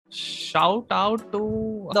Shout out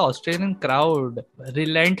to the Australian crowd.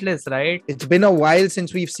 Relentless, right? It's been a while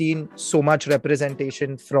since we've seen so much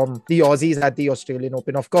representation from the Aussies at the Australian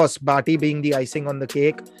Open. Of course, Barty being the icing on the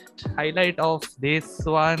cake. Highlight of this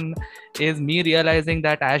one is me realizing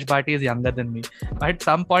that Ash Barty is younger than me. At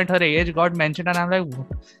some point, her age got mentioned, and I'm like,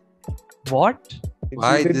 what?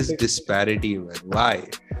 Why this disparity, man? Why?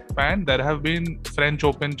 And there have been French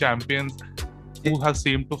Open champions who have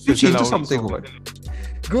seemed to You fizzle change to out. something, what?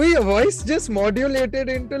 Gui, your voice just modulated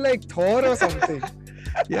into like Thor or something.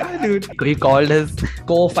 Yeah, dude. He called his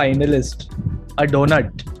co-finalist a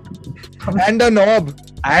donut. And a knob.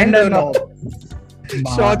 And a knob.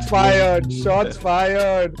 Shots fired. Shots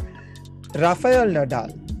fired. Rafael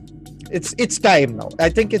Nadal. It's time now. I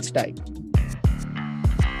think it's time.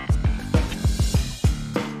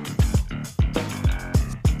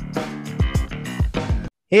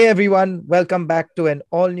 Hey everyone, welcome back to an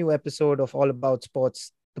all-new episode of All About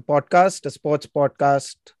Sports, the podcast, a sports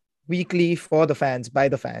podcast weekly for the fans, by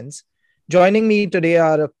the fans. Joining me today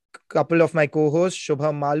are a couple of my co-hosts,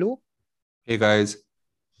 Shubham Malu Hey guys.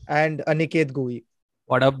 and Aniket Gui.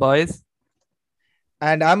 What up, boys?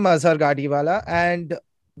 And I'm Mazhar Gadiwala. And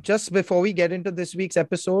just before we get into this week's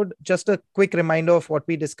episode, just a quick reminder of what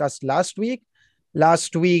we discussed last week.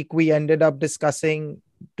 Last week, we ended up discussing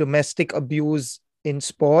domestic abuse in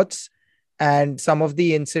sports and some of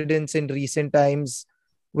the incidents in recent times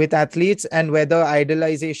with athletes and whether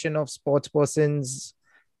idolization of sports persons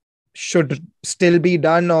should still be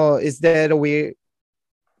done, or is there a way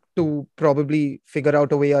to probably figure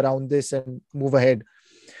out a way around this and move ahead.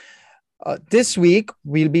 This week,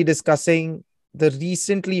 we'll be discussing the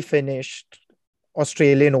recently finished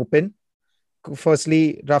Australian Open.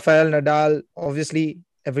 Firstly, Rafael Nadal, obviously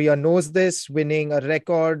everyone knows this, winning a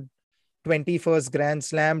record 21st Grand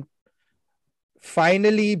Slam,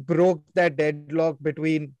 finally broke that deadlock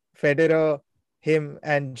between Federer, him,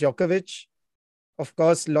 and Djokovic. Of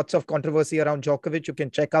course, lots of controversy around Djokovic. You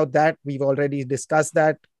can check out that. We've already discussed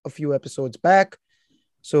that a few episodes back.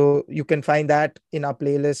 So you can find that in our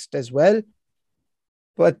playlist as well.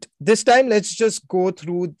 But this time, let's just go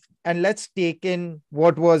through and let's take in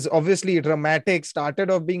what was obviously dramatic,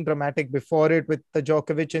 started off being dramatic before it with the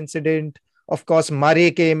Djokovic incident. Of course,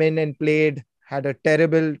 Murray came in and played, had a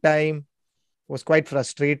terrible time, was quite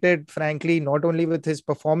frustrated, frankly, not only with his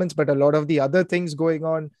performance, but a lot of the other things going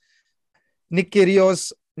on. Nick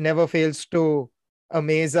Kyrgios never fails to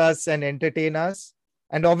amaze us and entertain us.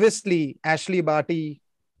 And obviously, Ashley Barty,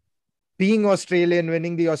 being Australian,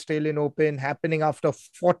 winning the Australian Open, happening after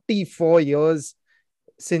 44 years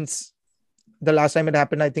since the last time it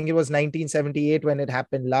happened. I think it was 1978 when it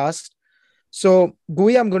happened last. So,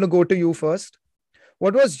 Gui, I'm going to go to you first.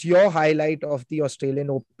 What was your highlight of the Australian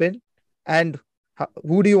Open? And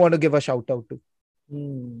who do you want to give a shout out to?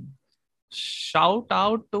 Shout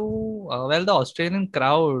out to, the Australian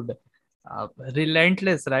crowd.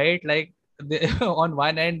 Relentless, right? Like, on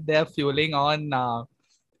one end, they're fueling on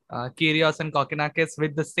Kyrgios and Kokkinakis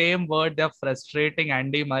with the same word. They're frustrating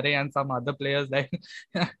Andy Murray and some other players, like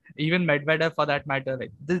even Medvedev for that matter.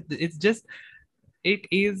 Like, it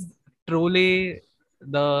is truly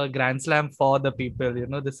the Grand Slam for the people.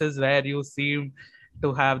 This is where you seem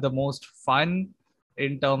to have the most fun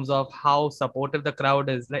in terms of how supportive the crowd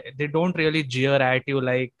is. Like, they don't really jeer at you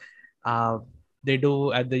like they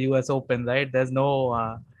do at the US Open, right? There's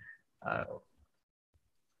no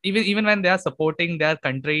even when they are supporting their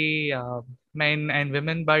country, men and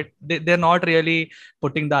women, but they're not really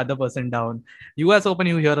putting the other person down. US Open,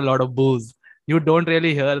 you hear a lot of boos. You don't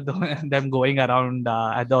really hear them going around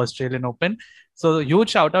at the Australian Open. So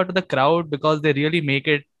huge shout out to the crowd because they really make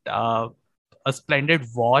it a splendid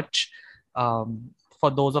watch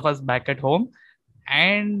for those of us back at home.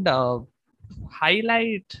 And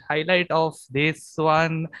highlight of this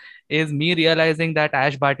one is me realizing that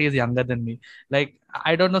Ash Barty is younger than me. Like,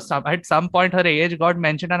 I don't know, at some point her age got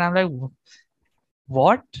mentioned and I'm like,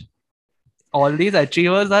 what? All these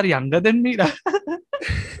achievers are younger than me?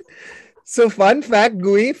 So fun fact,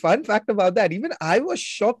 Gui, fun fact about that. Even I was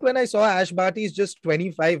shocked when I saw Ash Barty is just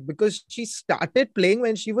 25 because she started playing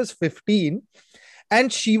when she was 15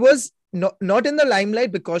 and she was not in the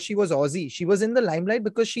limelight because she was Aussie. She was in the limelight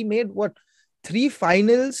because she made 3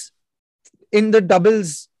 finals in the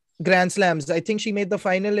doubles Grand Slams. I think she made the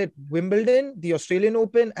final at Wimbledon, the Australian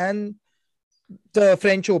Open, and the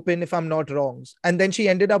French Open, if I'm not wrong. And then she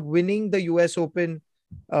ended up winning the US Open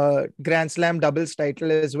Grand Slam doubles title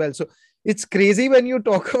as well. So it's crazy when you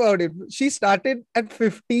talk about it. She started at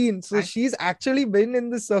 15. So she's actually been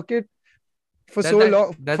in the circuit for There's so that-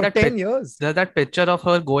 long, there's for that 10 years. There's that picture of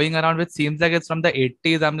her going around which seems like it's from the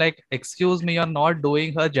 80s. I'm like, excuse me, you're not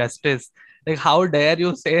doing her justice. Like, how dare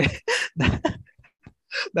you say that?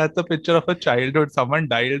 That's a picture of a childhood. Someone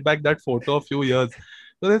dialed back that photo a few years.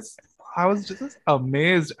 So this, I was just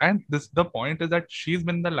amazed. And this, the point is that she's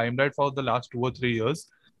been in the limelight for the last 2 or 3 years,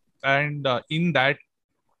 and in that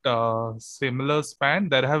similar span,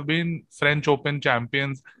 there have been French Open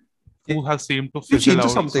champions who have seemed to You fizzle into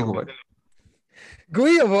out. something, So what?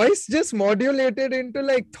 Gui, your voice just modulated into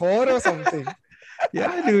like Thor or something.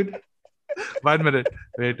 Yeah, dude. 1 minute.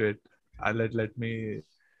 Wait. Let me.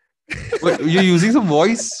 What, you're using some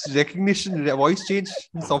voice recognition, voice change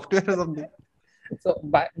software or something? So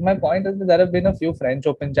my point is that there have been a few French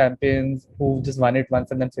Open champions who just won it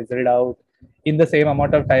once and then fizzled out in the same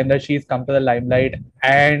amount of time that she's come to the limelight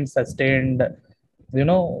and sustained,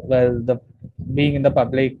 the being in the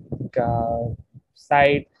public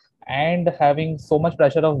side and having so much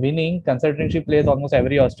pressure of winning, considering she plays almost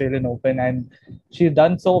every Australian Open and she's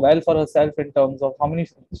done so well for herself in terms of how many.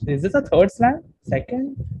 Is this a third slam?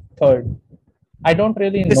 Second? Third? I don't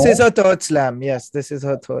really know. This is her third slam. Yes, this is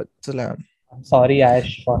her third slam. I'm sorry,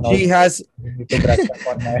 Ash, for not. She has. Need to brush up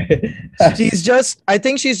on my. She's just. I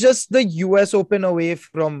think she's just the US Open away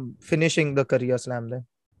from finishing the career slam.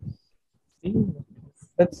 Then.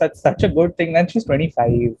 That's such a good thing. And she's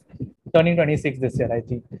 25, turning 26 this year, I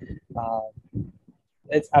think.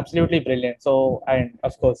 It's absolutely brilliant. So, and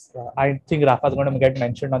of course, I think Rafa's going to get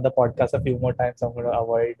mentioned on the podcast a few more times. I'm going to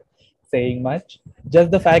avoid saying much.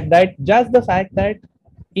 Just the fact that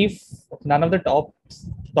if none of the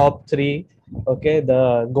top three, okay,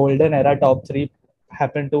 the golden era top three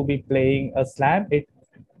happen to be playing a slam, it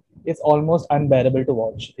is almost unbearable to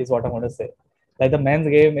watch, is what I'm going to say. Like the men's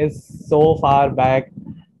game is so far back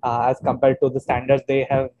as compared to the standards they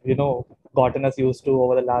have, gotten us used to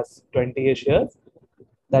over the last 20-ish years.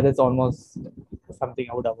 That is almost something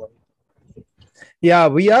I would avoid. Yeah,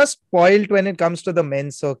 we are spoiled when it comes to the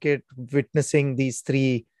men's circuit, witnessing these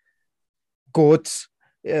three goats.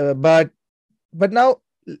 But now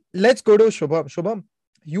let's go to Shubham. Shubham,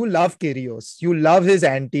 you love Kyrgios. You love his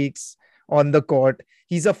antiques on the court.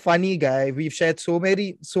 He's a funny guy. We've shared so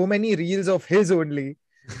many reels of his only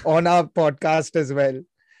on our podcast as well.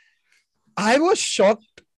 I was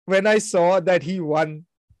shocked when I saw that he won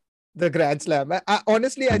the Grand Slam.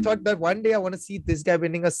 Honestly, I thought that one day I want to see this guy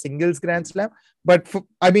winning a singles Grand Slam. But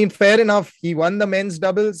fair enough. He won the men's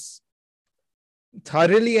doubles.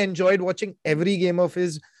 Thoroughly enjoyed watching every game of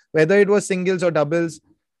his, whether it was singles or doubles.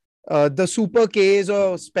 The super Ks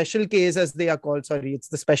or special Ks as they are called. Sorry, it's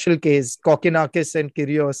the special Ks, Kokkinakis and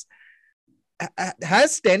Kyrgios.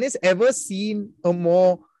 Has tennis ever seen a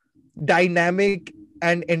more dynamic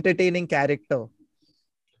and entertaining character?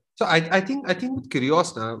 So I think with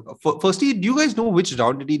Kyrgios now, firstly, do you guys know which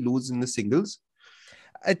round did he lose in the singles?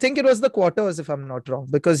 I think it was the quarters, if I'm not wrong,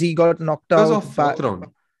 because he got knocked Because out. of fourth round.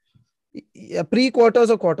 Yeah,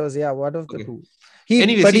 pre-quarters or quarters. Yeah, one of the Okay. two.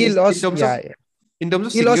 Anyways, he in lost. terms of He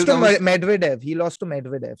singles, lost to I was- Medvedev. He lost to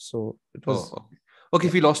Medvedev. So it was. Oh, okay.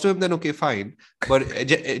 If he lost to him, then okay, fine. But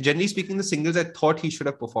generally speaking, the singles, I thought he should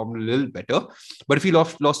have performed a little better. But if he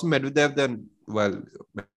lost to Medvedev, then well,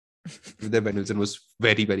 Medvedev was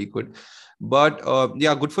very, very good. But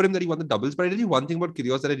yeah, good for him that he won the doubles. But I tell you one thing about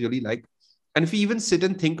Kyrgios that I really like, and if you even sit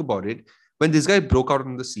and think about it, when this guy broke out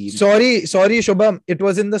on the scene. Sorry, Shubham. It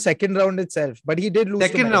was in the second round itself, but he did lose.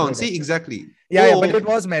 Second to round, Medvedev. see, exactly. Yeah, but it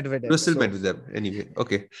was Medvedev. It was still Medvedev anyway.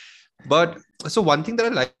 Okay. But so one thing that I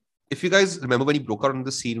like, if you guys remember when he broke out on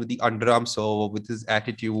the scene with the underarm serve, with his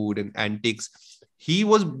attitude and antics, he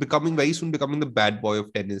was very soon becoming the bad boy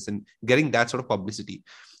of tennis and getting that sort of publicity.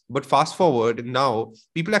 But fast forward, and now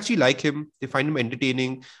people actually like him. They find him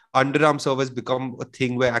entertaining. Underarm serve has become a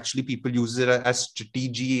thing where actually people use it as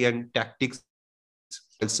strategy and tactics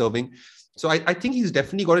while serving. So I think he's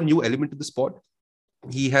definitely got a new element to the sport.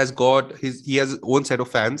 He has his own set of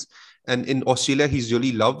fans, and in Australia he's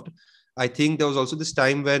really loved. I think there was also this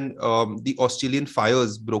time when the Australian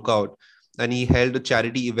fires broke out, and he held a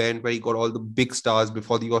charity event where he got all the big stars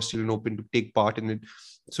before the Australian Open to take part in it.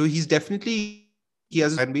 So he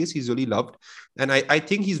has a fan base. He's really loved, and I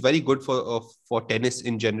think he's very good for tennis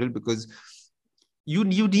in general, because you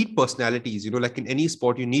need personalities. Like in any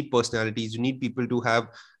sport, you need personalities. You need people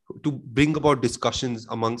to bring about discussions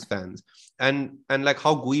amongst fans, and like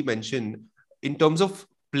how Gui mentioned, in terms of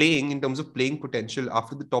playing potential,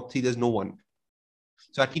 after the top three, there's no one.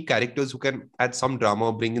 So I need characters who can add some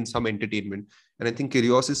drama, bring in some entertainment, and I think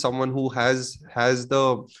Kyrgios is someone who has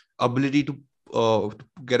the ability to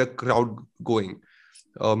get a crowd going.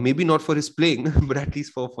 Maybe not for his playing, but at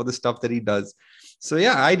least for the stuff that he does. So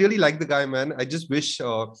yeah, I really like the guy, man. I just wish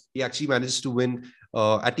he actually manages to win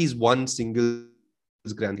at least one singles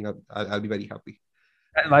grand thing. I'll be very happy.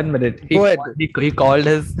 1 minute. Go ahead. He called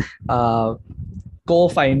his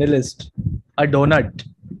co-finalist a donut.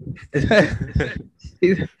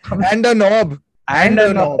 And a knob. And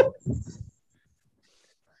a knob.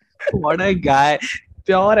 What a guy.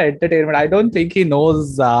 Pure entertainment. I don't think he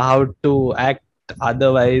knows how to act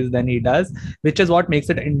otherwise than he does, which is what makes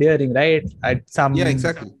it endearing, right? At some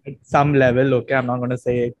level. Okay, I'm not going to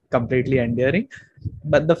say completely endearing,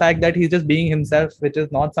 but the fact that he's just being himself, which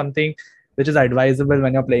is not something which is advisable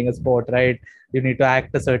when you're playing a sport, right? You need to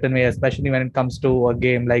act a certain way, especially when it comes to a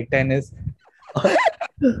game like tennis.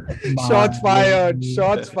 Shots fired.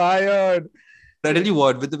 I tell you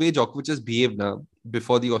what, with the way Djokovic has behaved now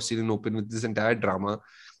before the Australian Open with this entire drama,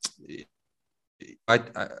 I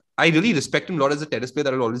really respect him a lot as a tennis player.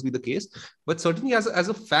 That will always be the case. But certainly as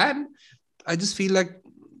a fan, I just feel like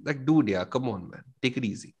dude, yeah, come on, man, take it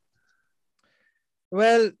easy.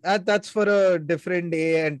 Well, that's for a different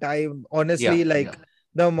day and time. Honestly,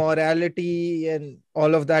 the morality and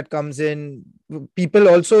all of that comes in. People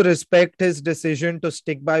also respect his decision to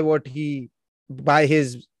stick by by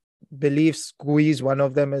his beliefs. Gui is one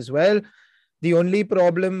of them as well. The only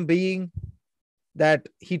problem being that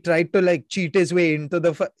he tried to cheat his way into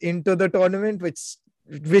the tournament,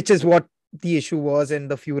 which is what the issue was and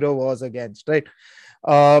the furor was against, right?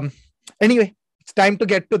 Anyway, it's time to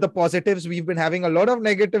get to the positives. We've been having a lot of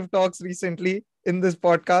negative talks recently in this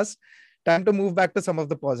podcast. Time to move back to some of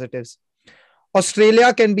the positives.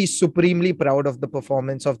 Australia can be supremely proud of the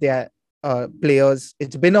performance of their players.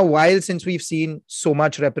 It's been a while since we've seen so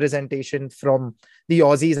much representation from the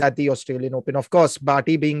Aussies at the Australian Open. Of course,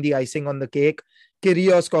 Barty being the icing on the cake,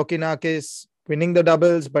 Kyrgios, Kokkinakis winning the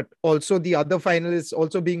doubles, but also the other finalists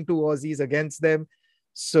also being two Aussies against them.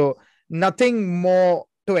 So nothing more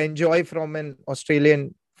to enjoy from an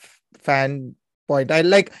Australian fan point.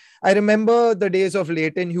 I remember the days of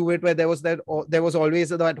Leighton Hewitt where there was always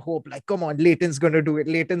that hope, like, come on, Leighton's going to do it.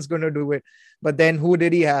 But then who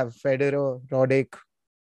did he have? Federer, Roddick,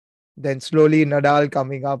 then slowly Nadal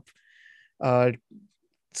coming up.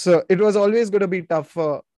 So it was always going to be tough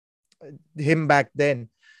for him back then.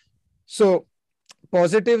 So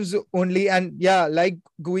positives only. And yeah, like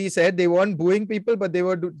Gui said, they weren't booing people, but they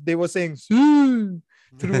were saying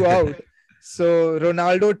throughout. So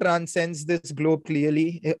Ronaldo transcends this globe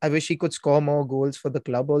clearly. I wish he could score more goals for the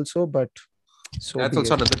club also, but that's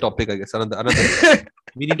also another topic, I guess. Another.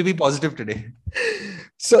 We need to be positive today.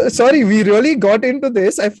 So sorry, we really got into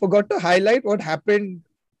this. I forgot to highlight what happened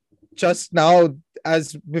just now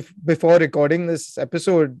before recording this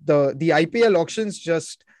episode. The IPL auctions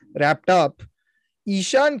just wrapped up.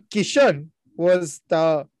 Ishan Kishan was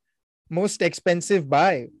the most expensive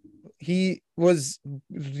buy. He was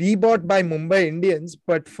rebought by Mumbai Indians,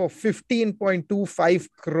 but for 15.25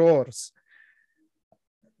 crores.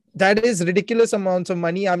 That is ridiculous amounts of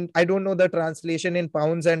money. I don't know the translation in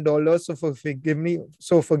pounds and dollars, so forgive me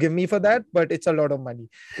for that, but it's a lot of money.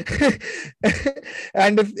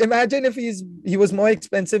 And imagine if he was more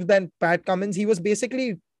expensive than Pat Cummins. He was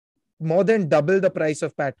basically more than double the price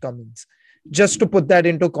of Pat Cummins, just to put that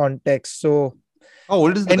into context. So how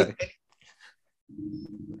old is the guy?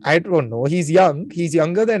 I don't know. He's young. He's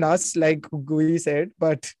younger than us, like Gui said,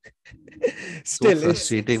 but still. So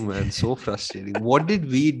frustrating, man. So frustrating. What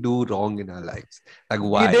did we do wrong in our lives? Like,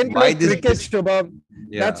 why? We didn't why play cricket, Shubham.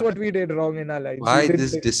 Yeah. That's what we did wrong in our lives. Why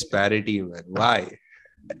this disparity, man? Why?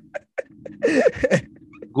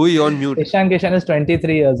 Gui on mute. Ishan Kishan is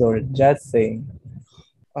 23 years old. Just saying.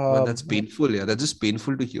 Man, that's painful. Yeah, that's just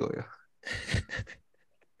painful to hear. Yeah.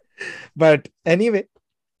 But anyway,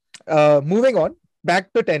 moving on.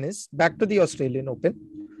 Back to tennis, back to the Australian Open.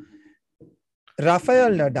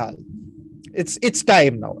 Rafael Nadal. It's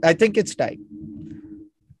time now. I think it's time.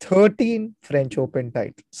 13 French Open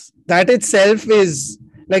titles. That itself is,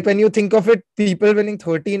 like, when you think of it, people winning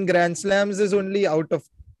 13 Grand Slams is only out of,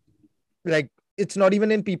 it's not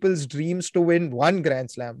even in people's dreams to win one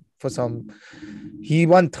Grand Slam for some. He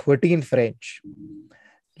won 13 French.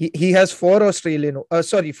 He has 4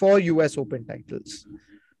 US Open titles.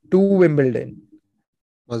 2 Wimbledon.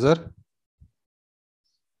 Mazhar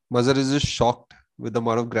is just shocked with the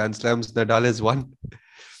amount of Grand Slams Nadal has won.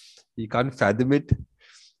 He can't fathom it.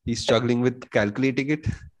 He's struggling with calculating it.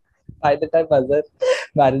 By the time Mazhar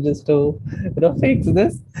manages to fix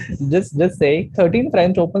this, just saying 13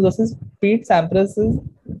 French Opens versus Pete Sampras's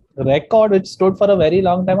record, which stood for a very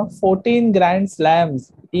long time, of 14 Grand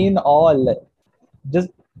Slams in all. Just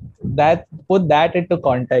that, put that into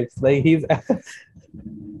context. Like, he's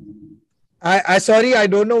I sorry, I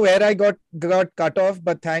don't know where I got cut off,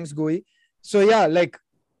 but thanks, Gui. So yeah, like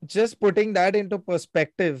just putting that into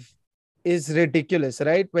perspective is ridiculous,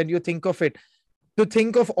 right? When you think of it, to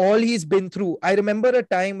think of all he's been through. I remember a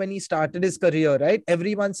time when he started his career, right?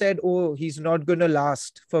 Everyone said, "Oh, he's not going to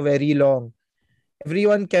last for very long."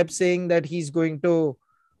 Everyone kept saying that he's going to,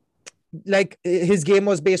 like, his game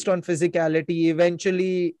was based on physicality.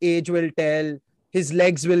 Eventually, age will tell. His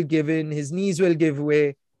legs will give in. His knees will give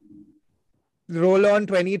way. Roll on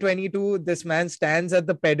 2022. This man stands at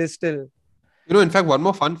the pedestal. In fact, one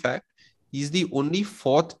more fun fact: he's the only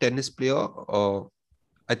fourth tennis player.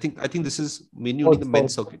 I think this is mainly only the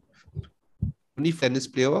men's circuit. Only tennis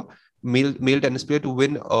player, male tennis player to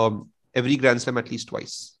win every Grand Slam at least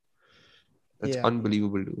twice. That's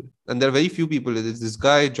unbelievable, dude. And there are very few people. There's this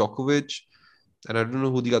guy, Djokovic, and I don't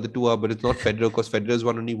know who the other two are, but it's not Federer because Federer's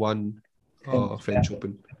won only one French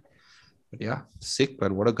Open. But yeah, sick,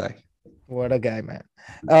 man. What a guy. What a guy, man.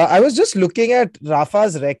 I was just looking at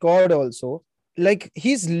Rafa's record also. Like,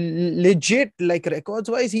 he's legit, like,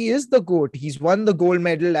 records-wise, he is the GOAT. He's won the gold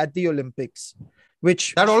medal at the Olympics,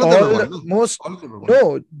 which That all of them have won, no? most... All of them have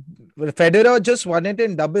won. No, Federer just won it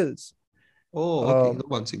in doubles. Oh, okay. No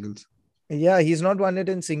one singles. Yeah, he's not won it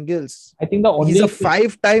in singles. I think the only He's a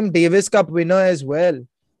 5-time Davis Cup winner as well.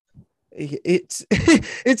 It's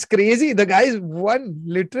it's crazy. The guy's won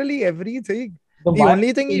literally everything. The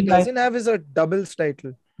only thing he doesn't have is a doubles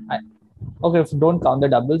title. Okay, if you don't count the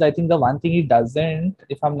doubles, I think the one thing he doesn't,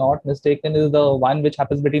 if I'm not mistaken, is the one which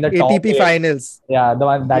happens between the ATP finals. Yeah, the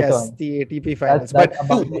one that yes, one. The ATP finals.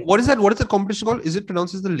 What is that? What is the competition called? Is it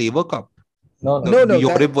pronounced as the Laver Cup? No.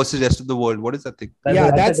 Europe versus rest of the world. What is that thing?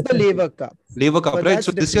 That's the Laver Cup. Laver Cup, right?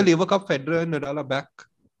 So this year Laver Cup, Federer and Nadal are back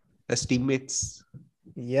as teammates.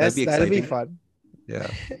 Yes, that'll be fun. Yeah.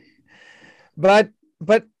 But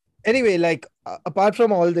anyway, like, apart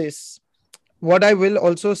from all this, what I will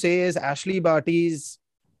also say is Ashley Barty's...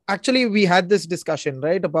 Actually, we had this discussion,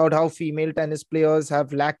 right, about how female tennis players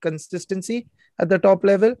have lacked consistency at the top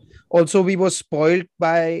level. Also, we were spoiled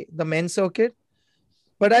by the men's circuit.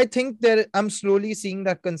 But I think I'm slowly seeing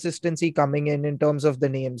that consistency coming in terms of the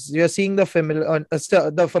names. You're seeing the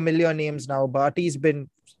familiar names now. Barty's been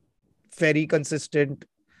very consistent.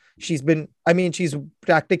 She's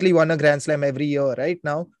practically won a Grand Slam every year right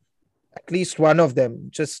now. At least one of them.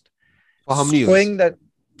 Just for how many years?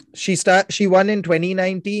 That she won in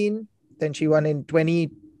 2019, then she won in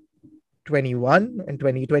 2021 and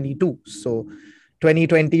 2022. So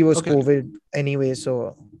 2020 was COVID anyway.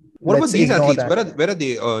 So what about these athletes? Where are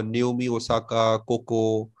they? Naomi, Osaka,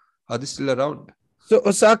 Coco, are they still around? So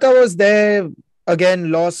Osaka was there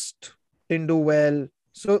again, lost, didn't do well.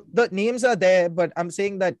 So the names are there, but I'm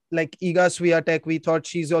saying that, like, Iga Swiatek, we thought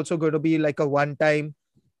she's also going to be like a one-time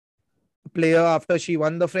player after she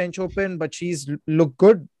won the French Open, but she's looked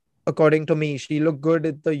good, according to me. She looked good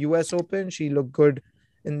at the US Open. She looked good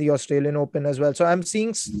in the Australian Open as well. So I'm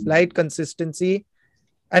seeing slight consistency,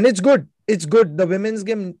 and it's good. It's good. The women's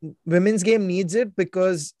game needs it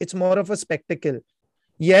because it's more of a spectacle.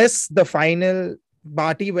 Yes, the final,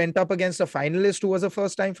 Barty went up against a finalist who was a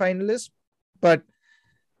first-time finalist, but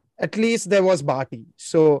at least there was Barty.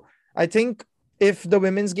 So I think if the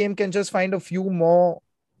women's game can just find a few more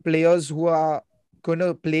players who are going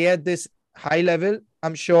to play at this high level,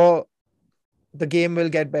 I'm sure the game will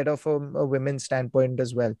get better from a women's standpoint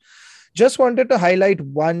as well. Just wanted to highlight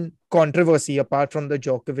one controversy apart from the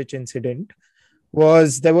Djokovic incident.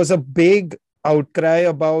 There was a big outcry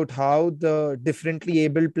about how the differently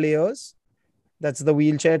abled players, that's the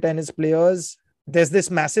wheelchair tennis players, there's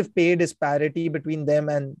this massive pay disparity between them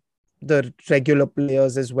and the regular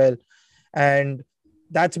players as well. And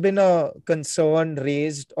that's been a concern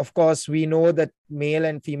raised. Of course, we know that male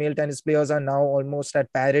and female tennis players are now almost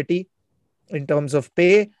at parity in terms of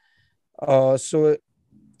pay. So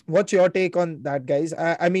what's your take on that, guys?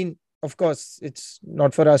 I mean, of course, it's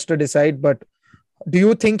not for us to decide, but do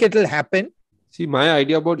you think it will happen? See, my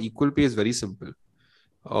idea about equal pay is very simple.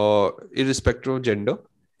 Irrespective of gender,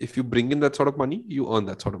 if you bring in that sort of money, you earn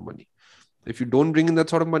that sort of money. If you don't bring in that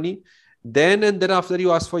sort of money, then after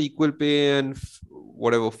you ask for equal pay and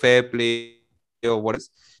whatever, fair play or what is,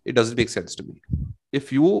 it doesn't make sense to me.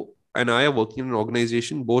 If you and I are working in an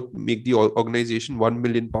organization, both make the organization £1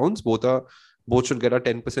 million, both should get a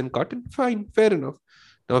 10% cut, and fine, fair enough.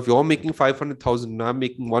 Now, if you're making 500,000 and I'm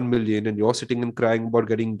making 1 million and you're sitting and crying about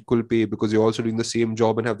getting equal pay because you're also doing the same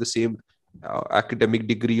job and have the same academic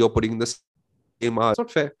degree, you're putting in the same hours, it's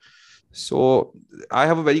not fair. So I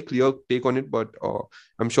have a very clear take on it, but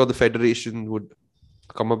I'm sure the federation would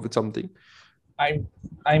come up with something.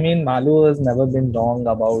 I mean, Malu has never been wrong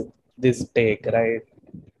about this take, right?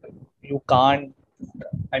 you can't.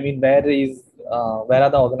 I mean, where are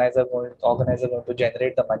the organizer going to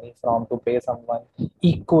generate the money from to pay someone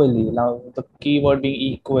equally? Now the keyword being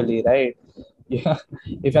equally, right? Yeah,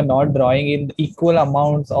 if you're not drawing in equal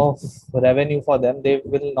amounts of revenue for them, they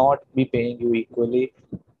will not be paying you equally,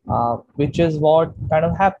 which is what kind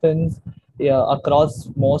of happens, yeah, across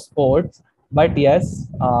most sports. But yes,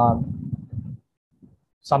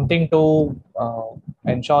 something to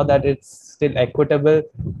ensure that it's still equitable.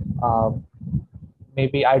 Um,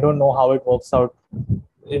 Maybe I don't know how it works out.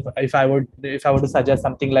 If I were to suggest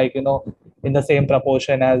something like, in the same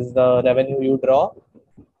proportion as the revenue you draw,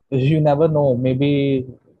 you never know. Maybe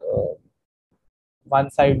uh, one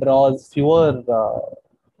side draws fewer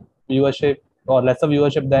viewership or lesser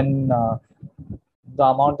viewership than the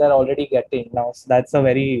amount they're already getting now. So that's a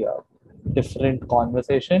very different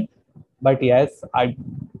conversation. But yes, I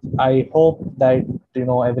hope that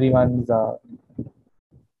everyone's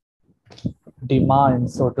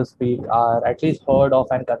demands, so to speak, are at least heard of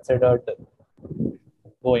and considered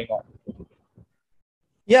going on.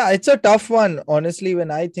 Yeah, it's a tough one. Honestly,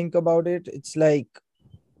 when I think about it, it's like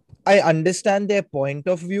I understand their point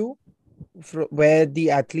of view, where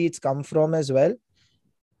the athletes come from as well.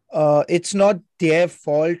 It's not their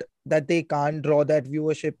fault that they can't draw that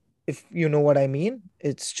viewership, if you know what I mean.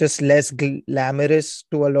 It's just less glamorous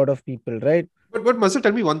to a lot of people, right? But Mazhar,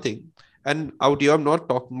 tell me one thing. And out here, I'm not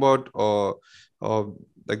talking about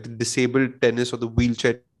like the disabled tennis or the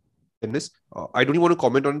wheelchair tennis. I don't even want to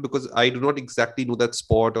comment on it because I do not exactly know that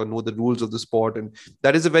sport or know the rules of the sport, and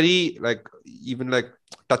that is a very even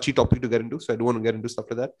touchy topic to get into. So I don't want to get into stuff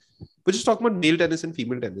like that. But just talking about male tennis and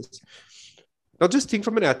female tennis. Now, just think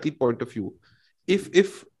from an athlete point of view.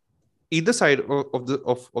 If either side of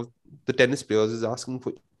the tennis players is asking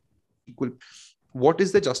for equal, what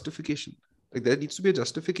is the justification? Like, there needs to be a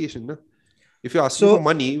justification, no? If you're asking for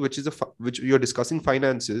money, which you're discussing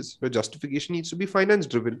finances, your justification needs to be finance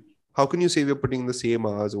driven. How can you say we're putting in the same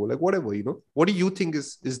hours or whatever, What do you think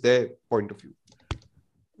is their point of view?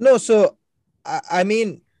 No, so I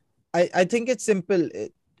mean, I think it's simple.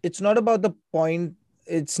 It's not about the point.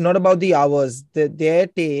 It's not about the hours. Their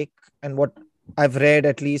take, and what I've read,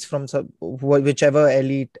 at least from whichever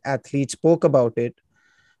elite athlete spoke about it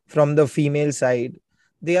from the female side,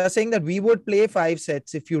 they are saying that we would play 5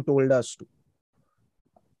 sets if you told us to.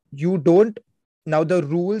 You don't. Now the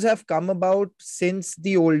rules have come about since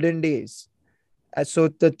the olden days. So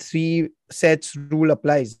the 3 sets rule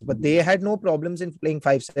applies, but they had no problems in playing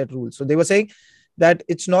 5-set rules. So they were saying that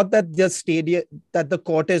it's not that the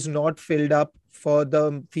court is not filled up for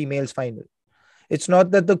the females final. It's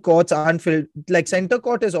not that the courts aren't filled. Like, center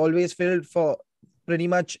court is always filled for pretty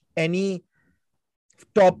much any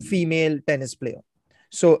top female tennis player.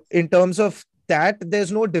 So in terms of that,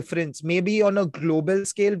 there's no difference. Maybe on a global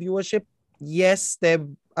scale viewership, yes,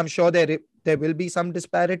 I'm sure there will be some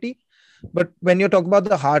disparity. But when you talk about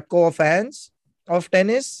the hardcore fans of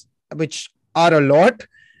tennis, which are a lot,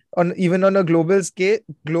 even on a global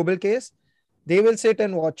case, they will sit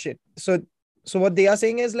and watch it. So what they are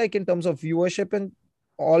saying is, like, in terms of viewership and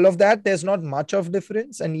all of that, there's not much of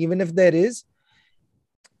difference. And even if there is,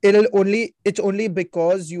 it's only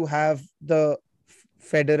because you have the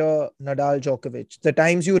Federer, Nadal, Djokovic. The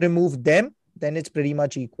times you remove them, then it's pretty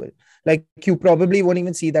much equal. Like, you probably won't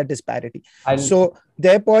even see that disparity. So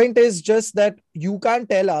their point is just that you can't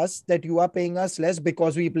tell us that you are paying us less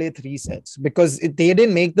because we play 3 sets, because they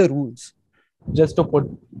didn't make the rules. Just to put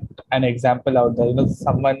an example out there,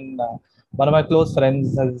 one of my close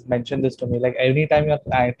friends has mentioned this to me. Like, anytime you're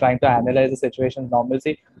trying to analyze the situation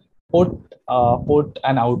normalcy, put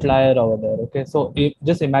an outlier over there. Okay, so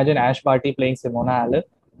just imagine Ash Barty playing Simona Halep,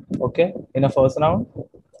 okay, in a first round,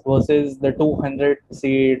 versus the 200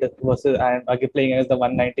 seed versus, and again playing as the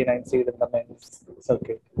 199 seed in the men's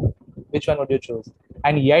circuit. Which one would you choose?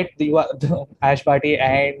 And yet Ash Barty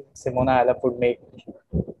and Simona Halep would make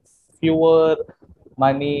fewer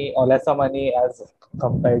money or lesser money as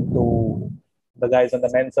compared to the guys on the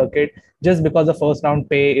men's circuit, just because the first round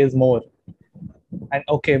pay is more. And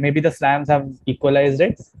okay, maybe the slams have equalized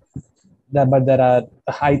it, but there are,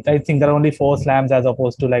 I think there are only 4 slams as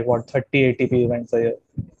opposed to 30 ATP events a year.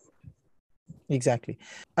 Exactly.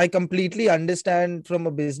 I completely understand from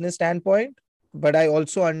a business standpoint, but I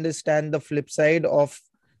also understand the flip side of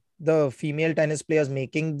the female tennis players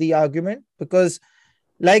making the argument, because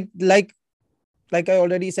like I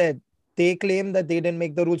already said, they claim that they didn't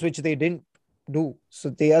make the rules, which they didn't do. So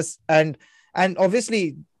they are, and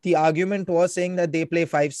obviously the argument was saying that they play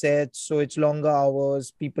 5 sets, so it's longer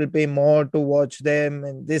hours, people pay more to watch them,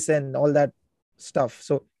 and this and all that stuff.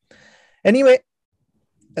 So anyway,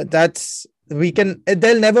 that's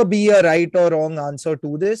there'll never be a right or wrong answer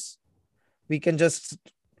to this. We can just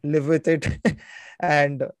live with it.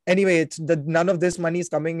 And anyway, none of this money is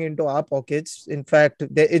coming into our pockets. In fact,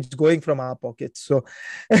 it's going from our pockets. So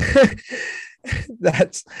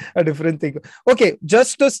that's a different thing. Okay,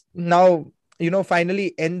 just to now,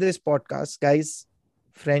 finally end this podcast, guys.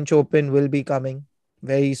 French Open will be coming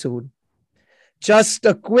very soon. Just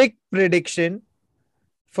a quick prediction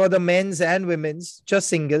for the men's and women's, just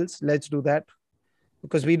singles. Let's do that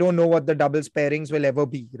because we don't know what the doubles pairings will ever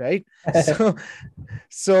be, right?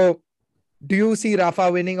 So do you see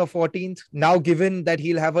Rafa winning a 14th? Now, given that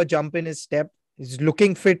he'll have a jump in his step, he's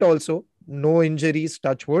looking fit also, no injuries,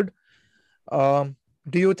 touch wood. Do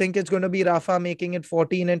you think it's going to be Rafa making it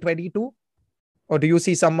 14 and 22? Or do you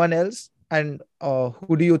see someone else? And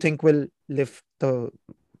who do you think will lift the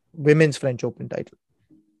women's French Open title?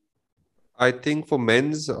 I think for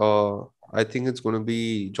men's, I think it's going to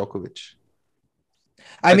be Djokovic.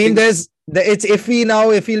 I mean, it's iffy now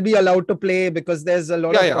if he'll be allowed to play because there's a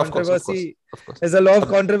lot of controversy. Of course. There's a lot of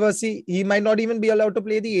controversy. He might not even be allowed to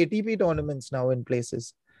play the ATP tournaments now in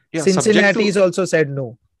places. Yeah, Cincinnati's also said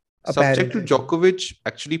no. Subject to Apparently. Djokovic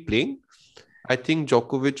actually playing, I think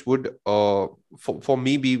Djokovic would, for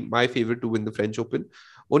me, be my favorite to win the French Open.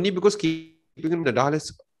 Only because keeping Nadal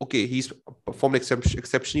is okay. He's performed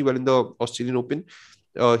exceptionally well in the Australian Open.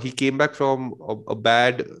 He came back from a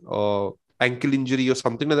bad ankle injury or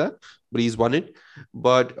something like that, but he's won it.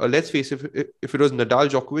 But let's face it, if it was Nadal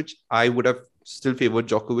Djokovic, I would have still favored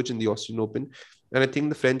Djokovic in the Australian Open. And I think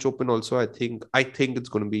the French Open also, I think it's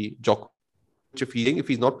going to be Djokovic. If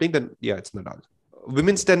he's not playing, then yeah, it's Nadal.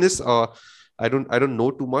 Women's tennis, I don't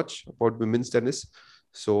know too much about women's tennis,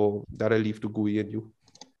 so that I leave to Gui and you.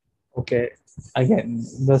 Okay, again,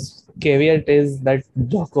 the caveat is that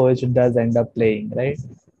Djokovic does end up playing, right?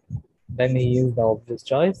 Then he is the obvious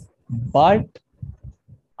choice. But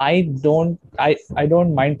I don't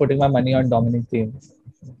mind putting my money on Dominic Thiem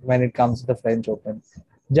when it comes to the French Open,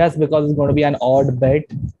 just because it's going to be an odd bet.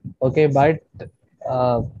 Okay, but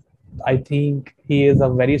I think he is a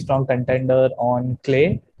very strong contender on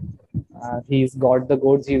clay. He's got the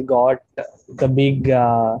goods. He's got the big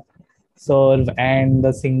serve and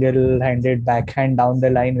the single-handed backhand down the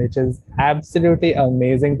line, which is absolutely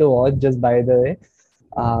amazing to watch. Just by the way,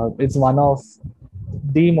 it's one of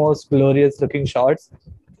the most glorious-looking shots.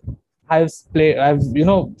 With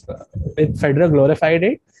Federer glorified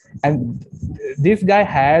it, and this guy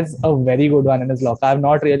has a very good one in his locker. I've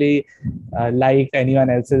not really liked anyone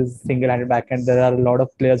else's single-handed backhand. There are a lot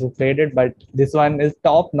of players who played it, but this one is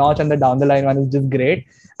top-notch, and the down-the-line one is just great.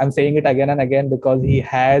 I'm saying it again and again because he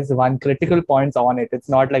has one critical points on it. It's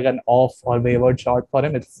not like an off or wayward shot for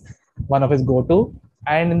him. It's one of his go-to.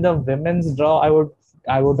 And in the women's draw, I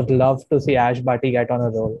would love to see Ash Barty get on a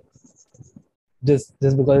roll. Just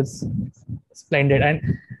because it's splendid, and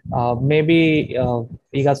maybe Iga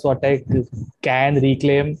Swiatek can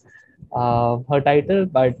reclaim her title,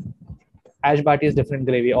 but Ash Barty is different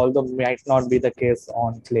gravy, although might not be the case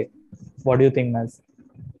on clay. What do you think, Naz?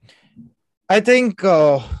 I think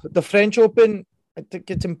the French Open, I think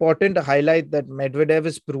it's important to highlight that Medvedev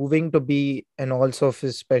is proving to be an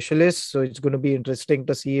all-surface specialist. So it's going to be interesting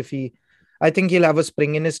to see if I think he'll have a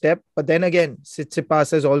spring in his step. But then again, Tsitsipas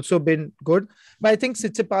has also been good. But I think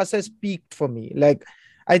Tsitsipas has peaked for me. Like,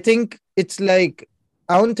 I think it's like,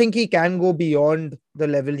 I don't think he can go beyond the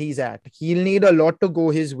level he's at. He'll need a lot to go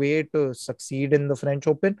his way to succeed in the French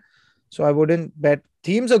Open. So I wouldn't bet.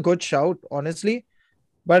 Thiem's a good shout, honestly.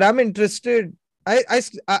 But I'm interested.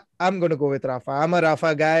 I'm going to go with Rafa. I'm a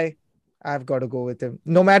Rafa guy. I've got to go with him.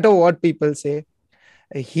 No matter what people say,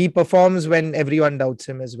 he performs when everyone doubts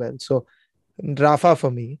him as well. So Rafa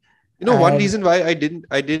for me. One reason why I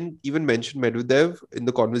didn't even mention Medvedev in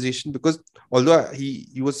the conversation, because although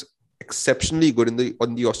he was exceptionally good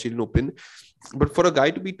on the Australian Open, but for a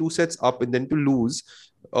guy to be 2 sets up and then to lose,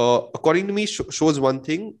 according to me, shows one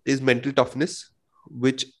thing is mental toughness,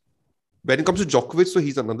 which when it comes to Djokovic, so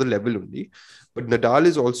he's another level only. But Nadal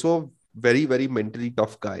is also a very, very mentally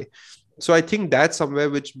tough guy. So I think that's somewhere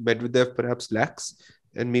which Medvedev perhaps lacks.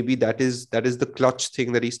 And maybe that is the clutch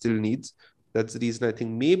thing that he still needs. That's the reason I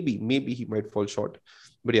think maybe he might fall short.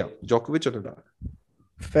 But yeah, Djokovic or Nadal.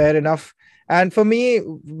 Fair enough. And for me,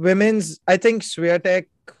 women's, I think Swiatek,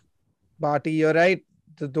 Barty, you're right.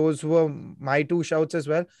 Those were my 2 shouts as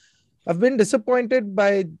well. I've been disappointed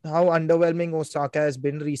by how underwhelming Osaka has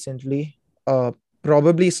been recently.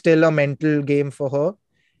 Probably still a mental game for her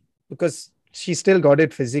because she still got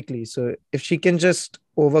it physically. So if she can just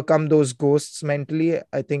overcome those ghosts mentally,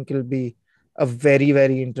 I think it'll be a very,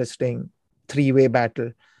 very interesting 3-way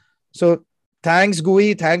battle. So thanks,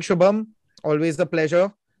 Gui. Thanks, Shubham. Always a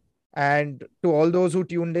pleasure. And to all those who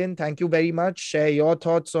tuned in, thank you very much. Share your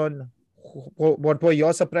thoughts on what were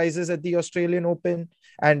your surprises at the Australian Open,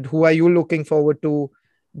 and who are you looking forward to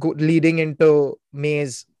leading into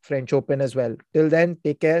May's French Open as well. Till then,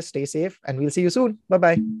 take care, stay safe, and we'll see you soon.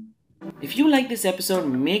 Bye-bye. If you like this episode,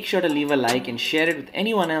 make sure to leave a like and share it with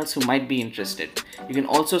anyone else who might be interested. You can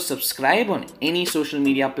also subscribe on any social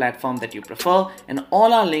media platform that you prefer, and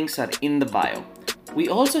all our links are in the bio. We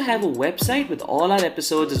also have a website with all our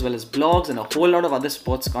episodes as well as blogs and a whole lot of other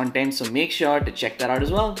sports content, so make sure to check that out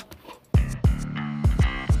as well.